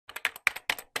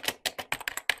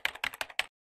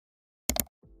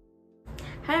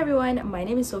Hi everyone, my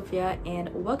name is Sophia and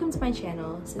welcome to my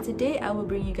channel. So today I will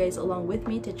bring you guys along with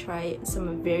me to try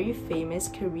some very famous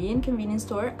Korean convenience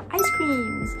store ice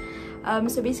creams.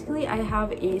 So basically I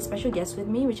have a special guest with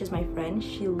me, which is my friend.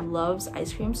 She loves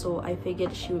ice cream, so I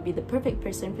figured she would be the perfect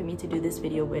person for me to do this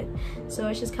video with.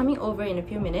 So she's coming over in a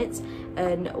few minutes,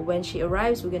 and when she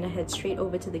arrives we're gonna head straight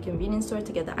over to the convenience store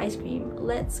to get the ice cream.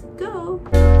 Let's go!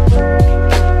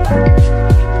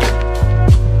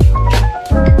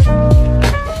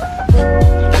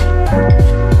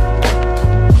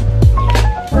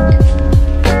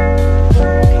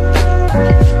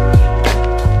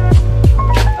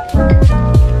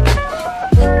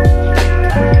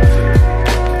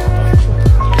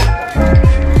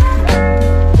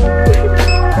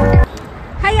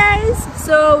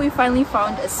 So we finally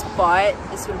found a spot,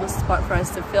 a suitable spot for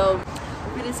us to film.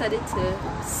 We decided to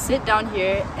sit down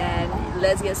here and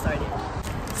let's get started.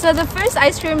 So the first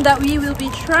ice cream that we will be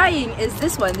trying is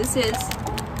this one. This is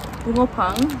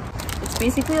Bungopang. It's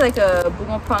basically like a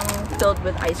Bungopang filled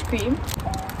with ice cream.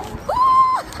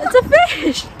 It's a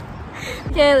fish!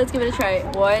 Okay, let's give it a try.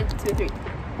 1, 2, 3.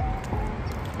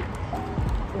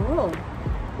 Oh.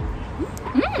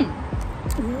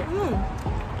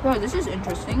 Wow, this is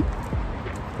interesting.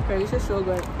 Okay, this is so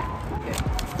good.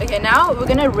 Okay, now we're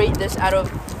gonna rate this out of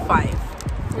 5.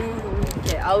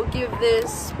 Okay, I'll give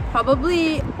this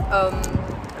probably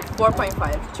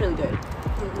 4.5. It's really good.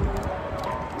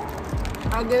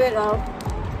 I'll give it a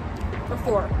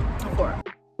 4. A 4.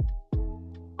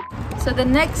 So the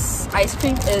next ice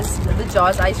cream is the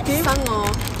Jaws ice cream. Sango.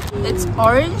 It's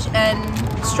orange and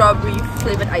strawberry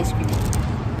flavored ice cream.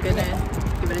 I'm gonna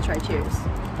give it a try. Cheers.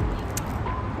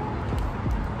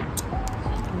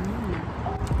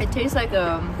 It tastes like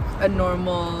a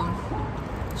normal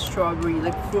strawberry,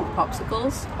 like fruit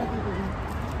popsicles.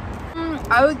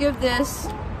 I would give this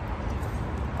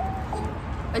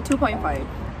a 2.5.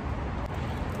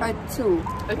 A 2.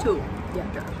 A 2. Yeah.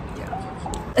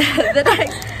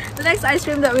 the next ice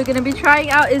cream that we're gonna be trying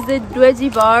out is the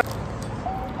Dweji bar.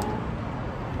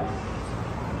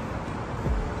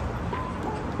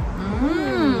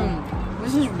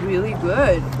 This is really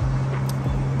good.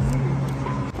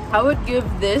 I would give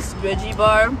this Dweji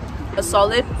bar a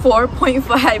solid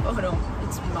 4.5. Oh no,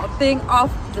 it's melting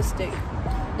off the stick.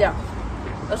 Yeah,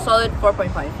 a solid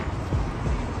 4.5.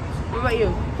 What about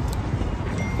you?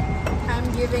 I'm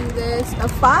giving this a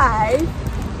 5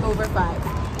 over 5.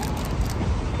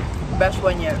 Best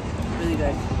one yet. Really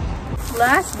good.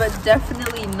 Last but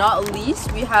definitely not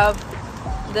least, we have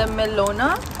the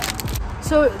Melona.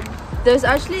 So there's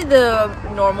actually the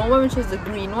normal one, which is the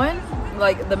green one,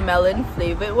 like the melon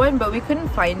flavored one, but we couldn't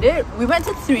find it. We went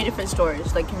to 3 different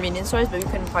stores, like convenience stores, but we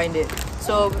couldn't find it.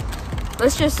 So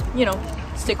let's just, you know,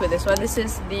 stick with this one. This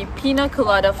is the pina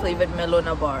colada flavored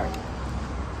Melona bar.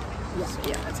 Yeah. So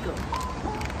yeah, let's go.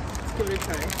 Let's give it a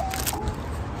try.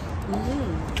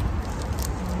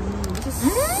 This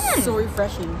is so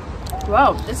refreshing.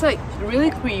 Wow, it's like really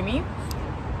creamy.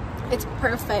 It's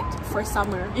perfect for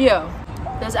summer. Yeah,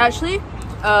 there's actually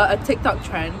a TikTok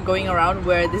trend going around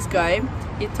where this guy,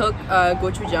 he took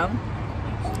gochujang,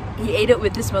 he ate it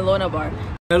with this Melona bar.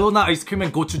 Melona ice cream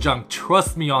and gochujang,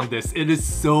 trust me on this, it is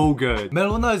so good.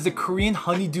 Melona is a Korean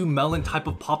honeydew melon type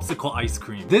of popsicle ice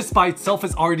cream. This by itself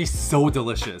is already so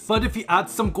delicious. But if you add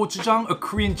some gochujang, a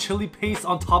Korean chili paste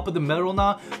on top of the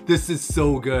Melona, this is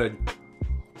so good.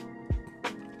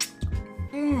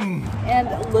 And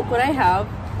look what I have.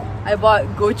 I bought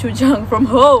gochujang from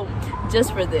home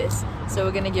just for this. So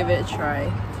we're gonna give it a try.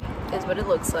 Here's what it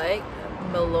looks like.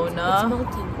 Melona. It's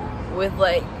melting. With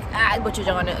like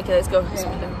gochujang on it. Okay, let's go. Okay.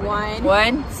 1,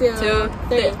 1, 2,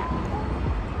 3.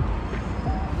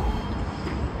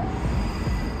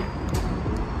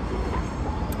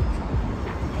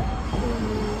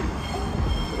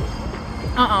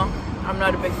 I'm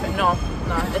not a big fan. No,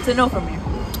 it's a no for me.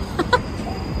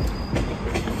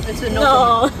 It's a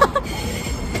no for me.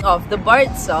 Of the bar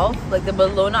itself, like the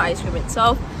Melona ice cream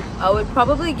itself, I would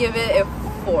probably give it a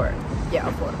 4. Yeah,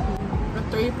 a 4. A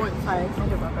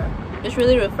 3.5. It's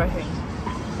really refreshing.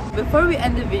 Before we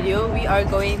end the video, we are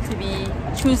going to be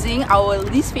choosing our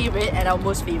least favorite and our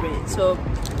most favorite. So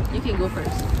you can go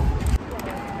first.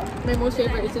 My most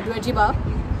favorite is the Dweji bar.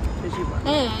 Dweji bar.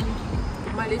 And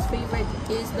my least favorite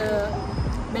is the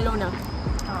Melona.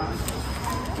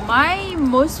 My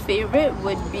most favorite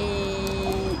would be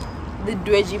the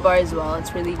Dweji bar as well.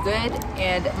 It's really good.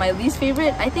 And my least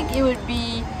favorite, I think it would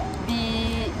be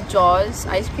the Jaws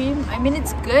ice cream. I mean,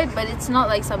 it's good, but it's not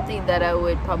like something that I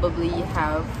would probably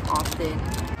have often.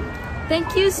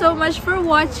 Thank you so much for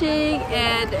watching,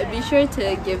 and be sure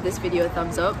to give this video a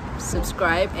thumbs up,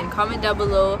 subscribe, and comment down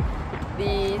below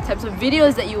the types of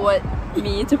videos that you want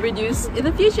me to produce in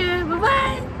the future. Bye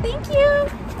bye! Thank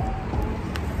you!